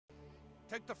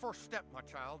Take the first step, my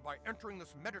child, by entering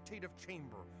this meditative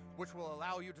chamber, which will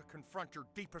allow you to confront your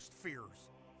deepest fears.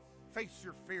 Face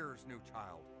your fears, new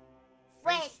child.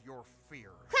 Face your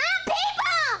fears.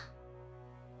 Huh,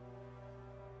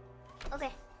 people!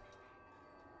 Okay.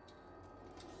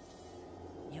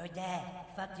 Your dad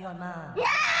fucked your mom. No!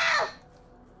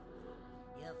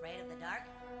 You afraid of the dark?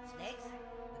 Snakes?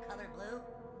 The color blue?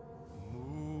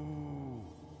 Moo.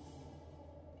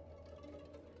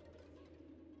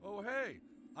 Oh, hey,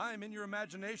 I'm in your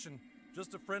imagination.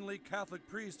 Just a friendly Catholic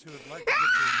priest who would like to get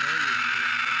to know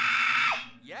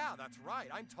you. Yeah, that's right.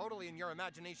 I'm totally in your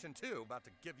imagination, too, about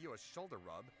to give you a shoulder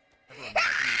rub. Ever imagine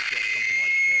you feel something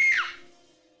like this?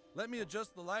 Let me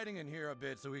adjust the lighting in here a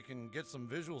bit so we can get some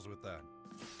visuals with that.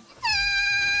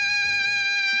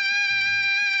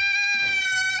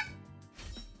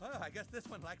 Oh, I guess this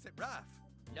one likes it rough.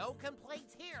 No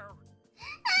complaints here.